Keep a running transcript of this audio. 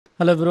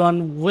Hello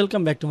everyone,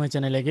 welcome back to my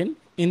channel again.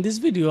 In this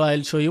video,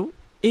 I'll show you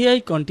AI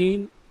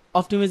content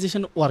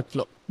optimization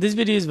workflow. This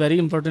video is very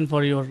important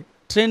for your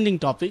trending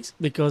topics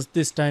because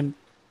this time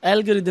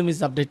algorithm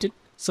is updated.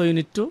 So you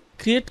need to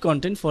create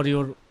content for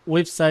your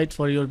website,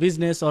 for your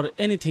business or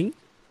anything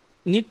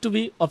need to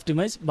be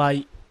optimized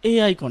by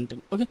AI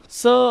content. Okay,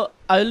 so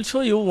I'll show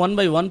you one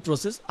by one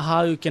process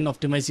how you can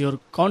optimize your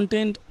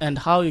content and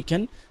how you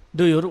can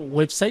do your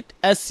website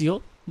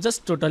SEO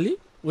just totally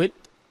with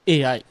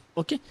AI.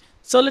 Okay,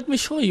 so let me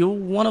show you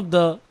one of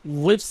the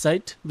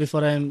website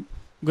before I'm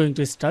going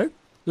to start.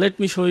 Let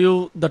me show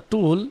you the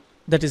tool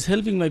that is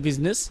helping my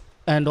business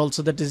and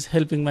also that is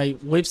helping my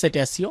website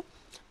SEO.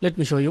 Let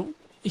me show you.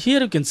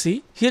 Here you can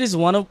see, here is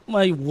one of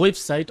my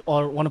website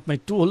or one of my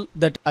tool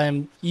that I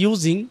am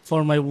using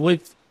for my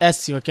web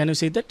SEO. Can you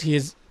see that?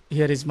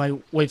 Here is my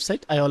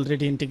website. I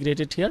already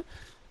integrated here.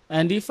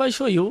 And if I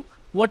show you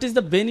what is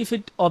the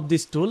benefit of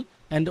this tool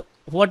and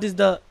what is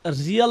the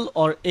real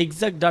or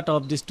exact data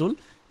of this tool,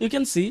 you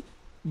can see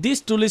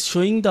this tool is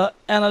showing the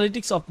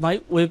analytics of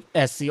my web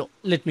SEO.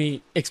 Let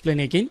me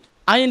explain again.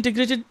 I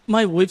integrated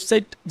my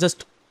website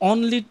just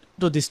only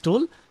to this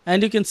tool,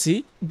 and you can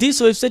see this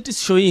website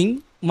is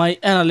showing my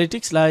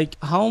analytics, like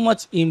how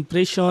much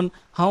impression,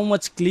 how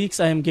much clicks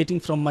I am getting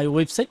from my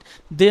website.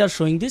 They are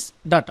showing this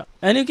data,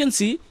 and you can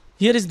see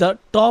here is the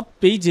top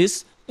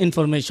pages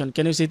information.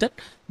 Can you see that?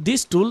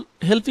 This tool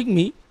helping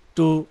me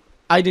to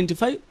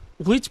identify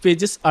which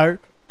pages are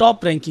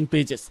top ranking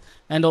pages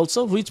and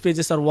also which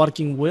pages are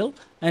working well,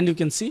 and you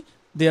can see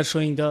they are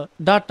showing the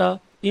data,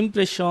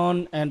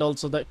 impression and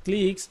also the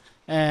clicks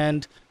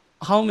and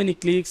how many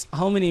clicks,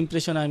 how many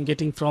impression I am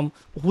getting from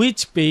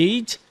which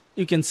page.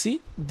 You can see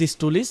this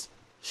tool is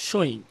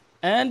showing,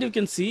 and you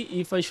can see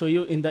if I show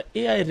you in the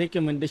AI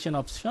recommendation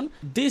option,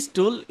 this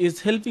tool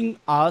is helping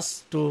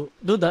us to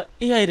do the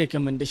AI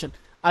recommendation.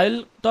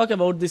 I'll talk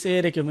about this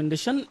AI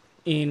recommendation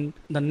in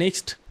the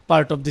next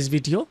part of this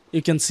video.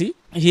 You can see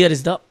here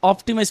is the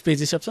optimize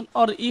pages option,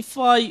 or if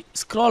I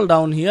scroll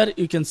down here,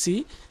 you can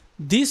see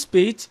this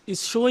page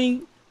is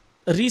showing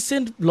a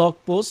recent blog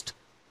post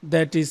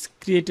that is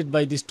created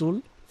by this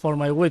tool for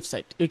my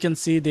website. You can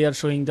see they are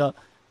showing the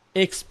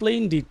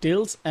explain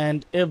details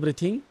and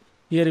everything.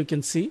 Here you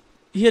can see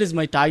here is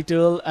my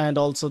title and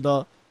also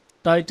the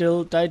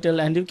title,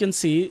 and you can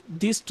see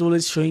this tool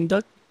is showing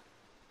the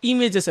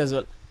images as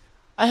well.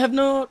 I have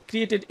not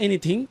created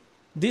anything.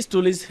 This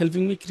tool is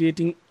helping me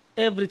creating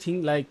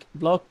everything like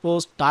blog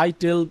post,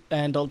 title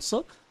and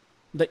also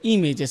the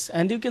images,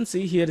 and you can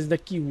see here is the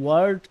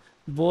keyword,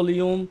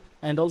 volume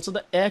and also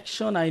the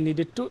action I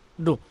needed to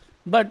do.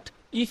 But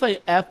if I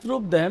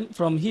approve them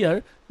from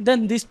here,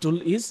 then this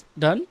tool is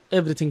done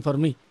everything for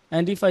me.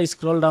 And if I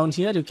scroll down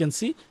here, you can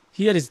see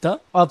here is the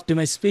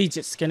optimized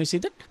pages. Can you see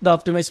that? The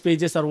optimized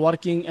pages are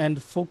working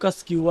and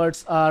focus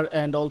keywords are,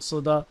 and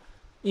also the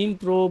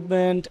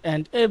improvement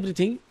and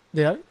everything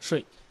they are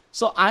showing.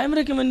 So I am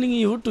recommending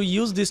you to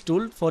use this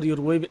tool for your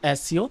web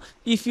SEO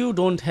if you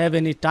don't have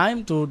any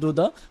time to do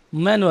the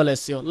manual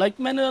SEO. Like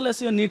manual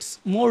SEO needs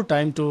more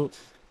time to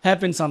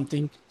happen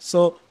something.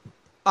 So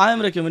I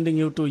am recommending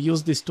you to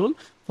use this tool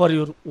for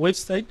your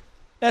website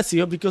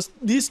SEO because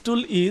this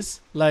tool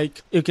is,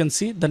 like you can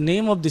see the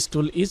name of this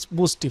tool is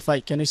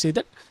Boostifai. Can you see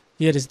that?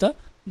 Here is the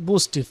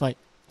Boostifai.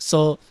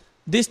 So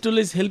this tool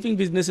is helping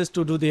businesses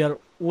to do their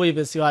web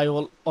SEO. I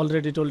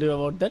already told you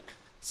about that.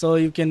 So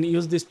you can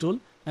use this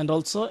tool and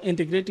also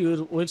integrate your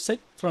website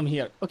from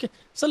here. Okay,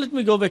 so let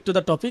me go back to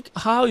the topic,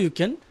 how you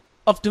can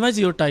optimize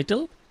your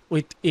title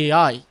with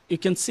AI. You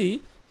can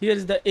see here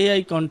is the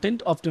AI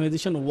content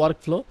optimization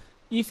workflow.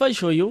 If I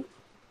show you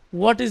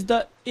what is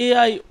the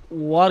AI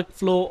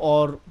workflow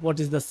or what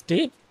is the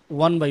step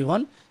one by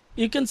one,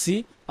 you can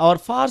see our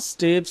first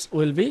steps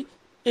will be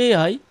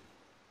AI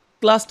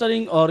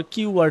clustering or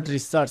keyword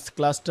research,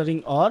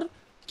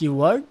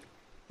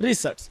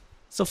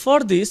 So for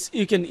this,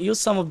 you can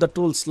use some of the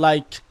tools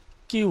like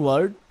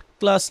keyword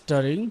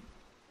clustering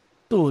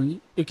tool.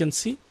 You can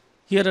see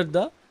here are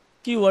the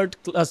keyword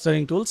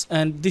clustering tools,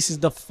 and this is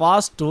the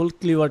first tool,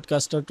 keyword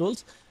cluster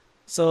tools.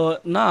 So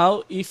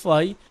now if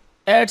I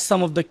add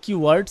some of the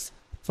keywords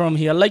from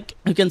here, like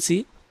you can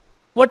see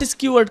what is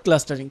keyword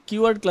clustering.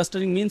 Keyword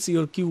clustering means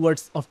your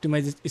keywords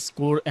optimizes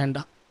score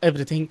and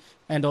everything,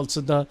 and also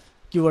the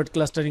keyword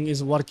clustering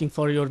is working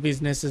for your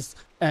businesses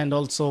and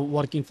also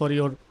working for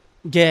your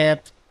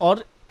gap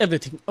or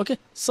everything. Okay,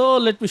 so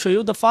let me show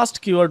you. The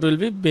first keyword will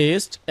be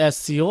best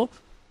SEO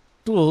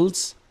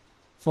tools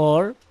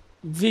for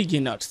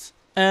beginners,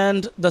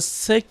 and the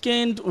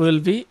second will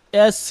be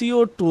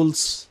SEO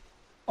tools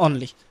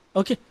only.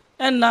 Okay,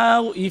 and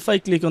now if I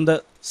click on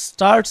the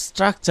start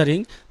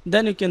structuring,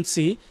 then you can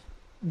see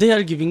they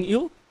are giving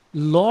you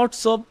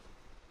lots of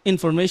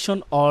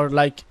information or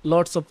like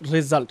lots of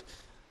result.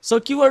 So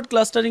keyword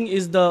clustering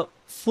is the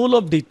full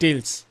of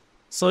details.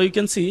 So you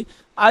can see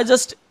I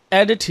just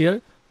added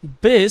here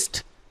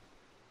best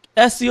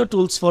SEO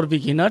tools for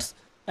beginners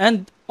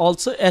and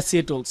also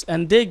SEO tools,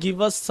 and they give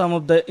us some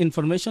of the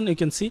information. You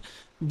can see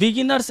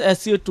beginners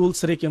SEO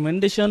tools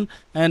recommendation,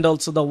 and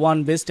also the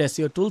one best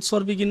SEO tools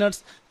for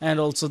beginners, and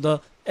also the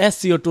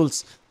SEO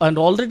tools, and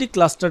already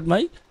clustered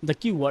my the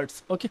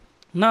keywords. Okay,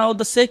 now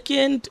the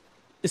second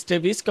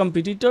step is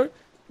competitor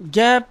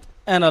gap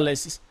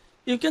analysis.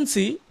 You can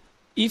see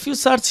if you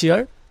search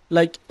here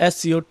like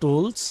SEO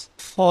tools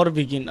for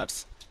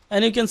beginners,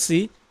 and you can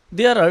see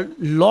there are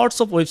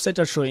lots of websites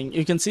are showing.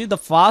 You can see the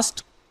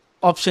first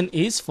option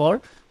is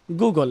for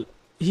Google.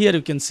 Here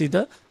you can see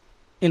the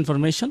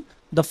information.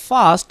 The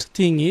first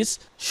thing is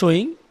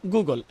showing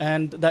Google,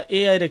 and the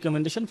AI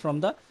recommendation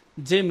from the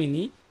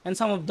Gemini, and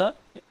some of the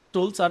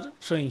tools are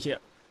showing here.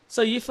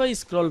 So if I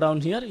scroll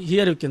down here,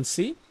 you can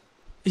see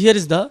here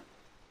is the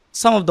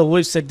some of the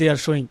website they are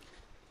showing.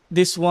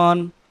 This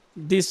one,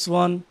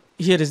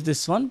 here is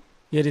this one,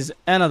 here is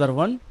another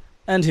one,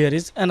 and here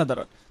is another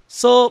one.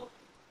 So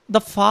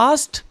the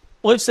first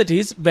website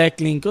is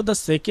Backlinko, the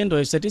second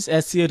website is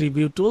SEO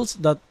review tools,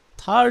 the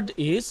third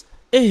is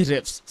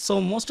Ahrefs. So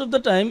most of the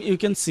time you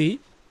can see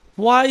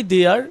why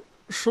they are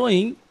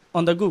showing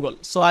on the Google.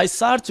 So I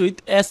search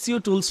with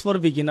SEO tools for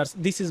beginners.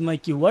 This is my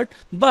keyword,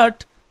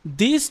 but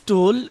this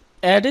tool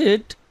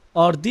added,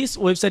 or this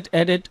website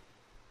added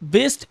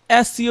best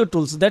SEO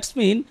tools. That's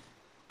mean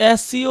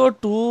SEO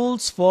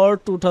tools for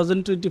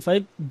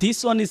 2025.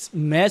 This one is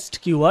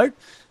matched keyword,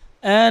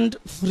 and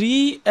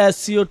free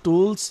SEO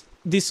tools,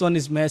 this one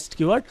is matched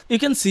keyword. You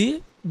can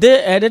see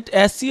they added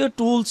SEO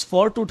tools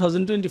for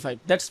 2025.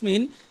 That's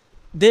mean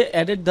they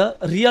added the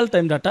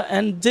real-time data,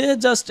 and they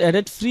just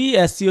added free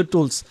SEO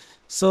tools.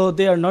 So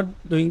they are not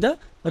doing the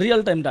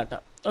real-time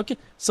data. Okay,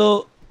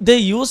 so they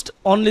used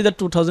only the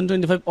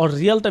 2025 or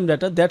real-time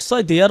data. That's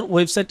why their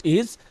website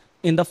is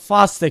in the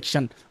first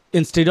section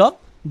instead of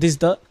this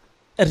the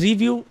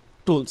review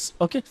tools.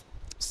 Okay,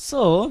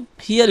 so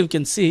here you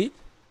can see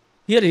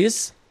here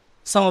is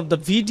some of the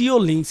video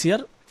links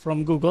here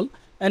from Google,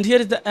 and here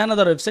is the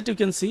another website. You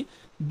can see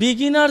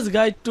beginners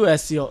guide to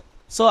SEO.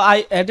 So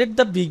I added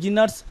the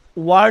beginners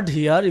word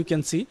here, you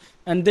can see,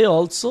 and they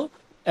also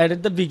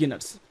added the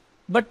beginners,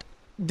 but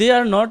they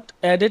are not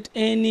added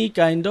any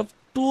kind of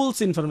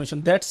tools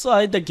information. That's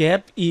why the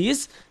gap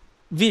is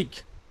big.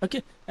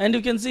 Okay, and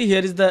you can see here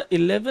is the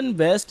 11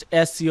 best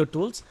SEO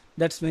tools.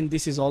 That's mean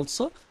this is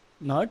also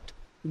not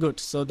good.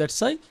 So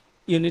that's why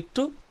you need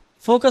to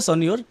focus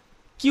on your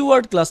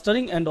keyword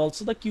clustering and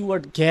also the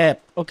keyword gap.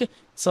 Okay,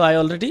 so I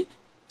already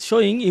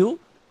showing you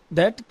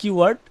that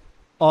keyword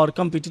or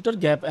competitor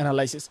gap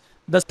analysis.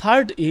 The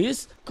third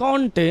is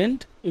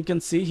content. You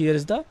can see here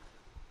is the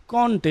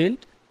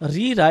content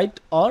rewrite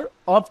or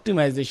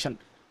optimization.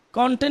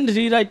 Content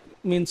rewrite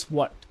means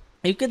what?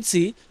 You can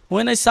see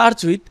when I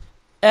search with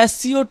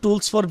SEO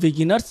tools for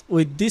beginners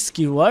with these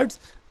keywords,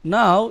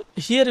 now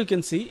here you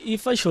can see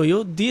if I show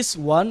you this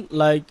one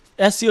like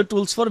SEO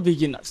tools for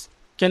beginners,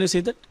 can you see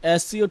that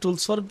SEO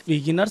tools for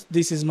beginners,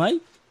 this is my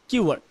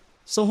keyword.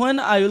 So when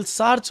I will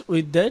search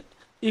with that,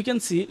 you can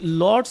see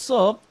lots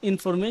of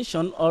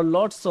information or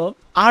lots of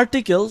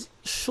articles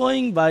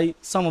showing by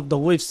some of the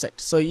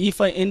websites. So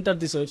if I enter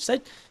this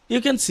website,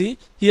 you can see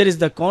here is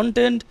the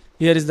content,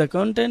 here is the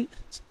content,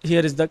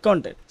 here is the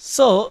content.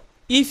 So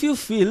if you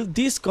feel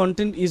this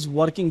content is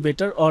working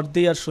better or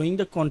they are showing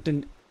the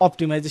content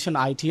optimization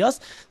ideas,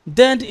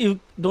 then you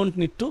don't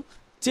need to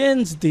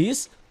change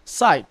this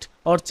site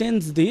or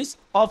change this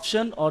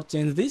option or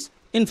change this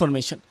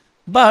information.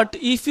 But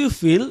if you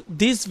feel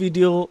this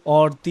video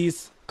or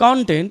this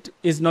content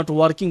is not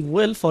working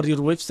well for your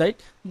website,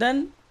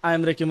 then I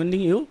am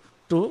recommending you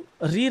to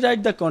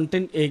rewrite the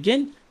content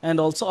again and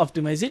also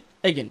optimize it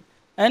again.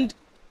 And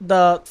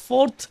the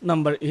fourth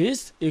number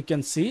is, you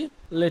can see,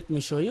 let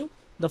me show you.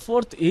 The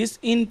fourth is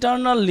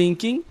internal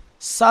linking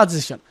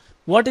suggestion.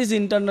 What is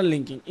internal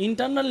linking?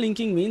 Internal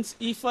linking means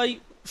if I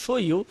show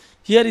you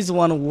here is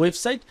one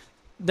website,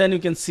 then you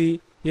can see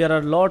here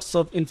are lots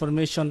of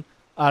information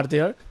are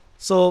there.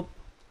 So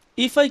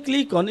if I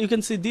click on, you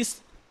can see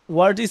this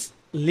word is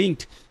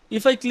linked.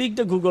 If I click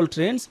the Google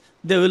Trends,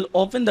 they will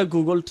open the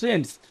Google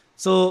Trends.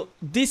 So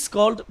this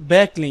called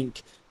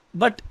backlink.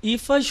 But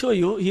if I show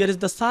you here is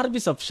the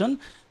service option,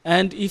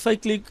 and if I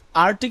click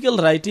article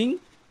writing,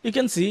 you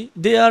can see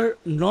they are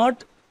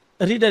not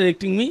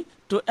redirecting me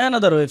to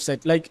another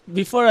website. Like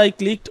before I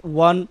clicked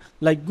one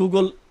like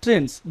Google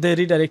Trends, they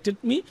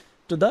redirected me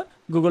to the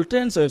Google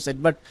Trends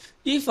website. But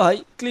if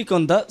I click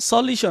on the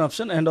solution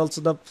option and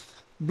also the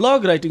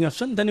blog writing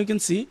option, then you can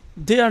see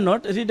they are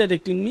not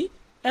redirecting me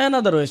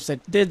another website.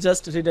 They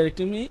just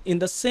redirecting me in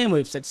the same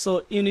website.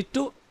 So you need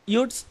to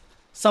use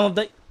some of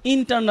the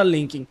internal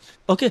linking.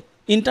 Okay,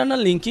 internal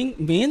linking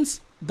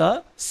means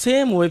the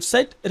same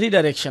website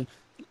redirection.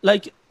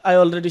 Like I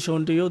already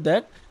shown to you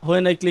that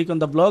when I click on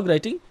the blog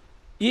writing,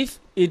 if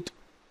it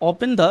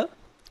open the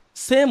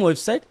same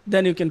website,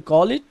 then you can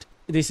call it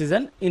this is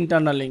an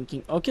internal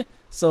linking. Okay,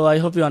 so I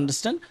hope you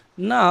understand.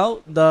 Now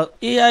the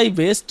AI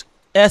based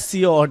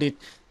SEO audit.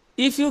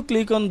 If you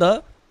click on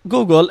the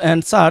Google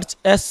and search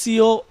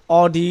SEO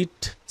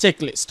audit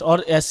checklist or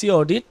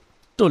SEO audit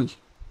tool,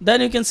 then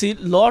you can see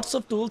lots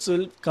of tools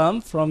will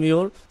come from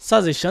your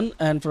suggestion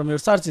and from your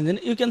search engine.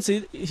 You can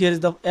see here is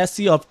the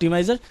SEO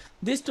optimizer.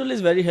 This tool is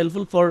very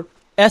helpful for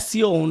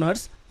SEO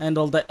owners and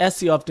all the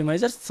SEO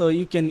optimizers. So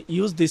you can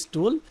use this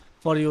tool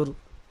for your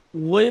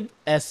web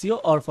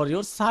SEO or for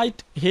your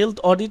site health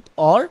audit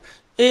or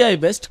AI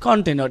based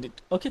content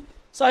audit. Okay,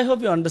 so I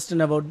hope you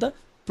understand about the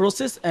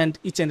process and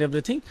each and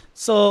everything.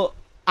 So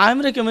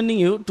I'm recommending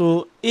you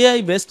to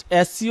AI based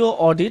SEO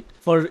audit.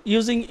 For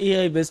using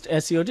AI based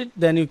SEO audit,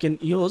 then you can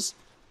use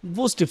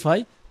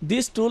Boostifai.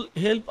 This tool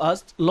help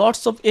us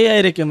lots of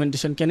AI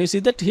recommendation. Can you see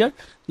that here?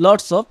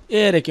 Lots of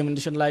AI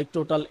recommendation like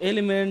total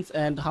elements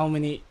and how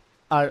many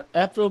are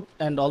approved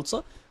and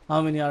also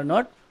how many are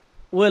not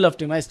well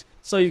optimized.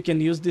 So you can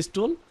use this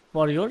tool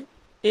for your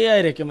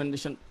AI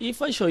recommendation.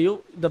 If I show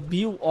you the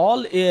view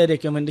all AI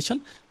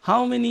recommendation,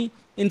 how many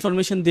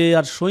information they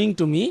are showing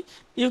to me,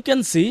 you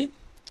can see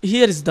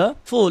here is the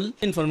full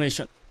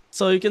information.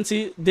 So you can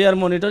see they are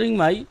monitoring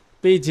my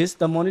pages.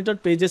 The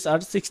monitored pages are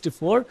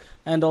 64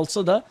 and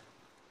also the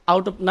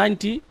out of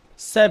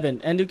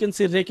 97, and you can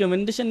see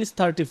recommendation is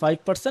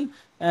 35%,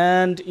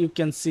 and you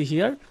can see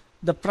here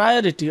the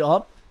priority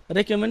of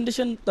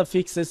recommendation, the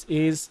fixes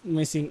is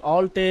missing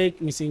all tag,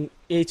 missing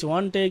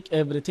H1 tag,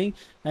 everything,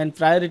 and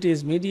priority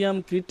is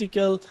medium,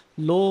 critical,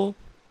 low,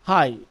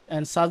 high,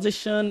 and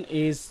suggestion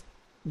is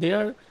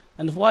there.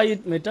 And why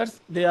it matters,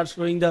 they are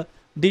showing the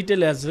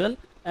detail as well.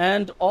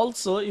 And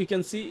also you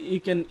can see you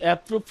can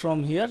approve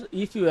from here.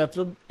 If you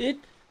approve it,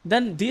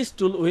 then this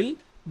tool will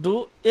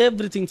do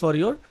everything for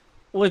your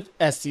web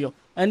SEO.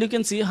 And you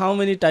can see how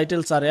many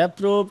titles are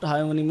approved,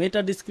 how many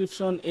meta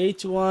description,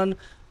 H1,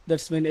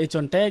 that's mean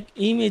H1 tag,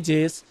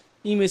 images,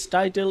 image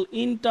title,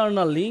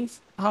 internal links,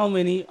 how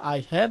many I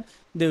have,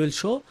 they will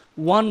show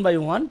one by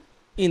one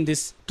in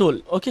this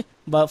tool. Okay,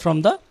 but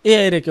from the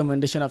AI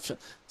recommendation option.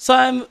 So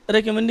I'm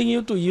recommending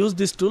you to use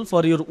this tool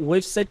for your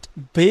website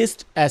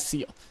based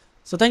SEO.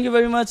 So thank you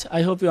very much.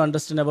 I hope you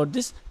understand about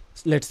this.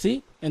 Let's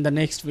see in the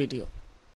next video.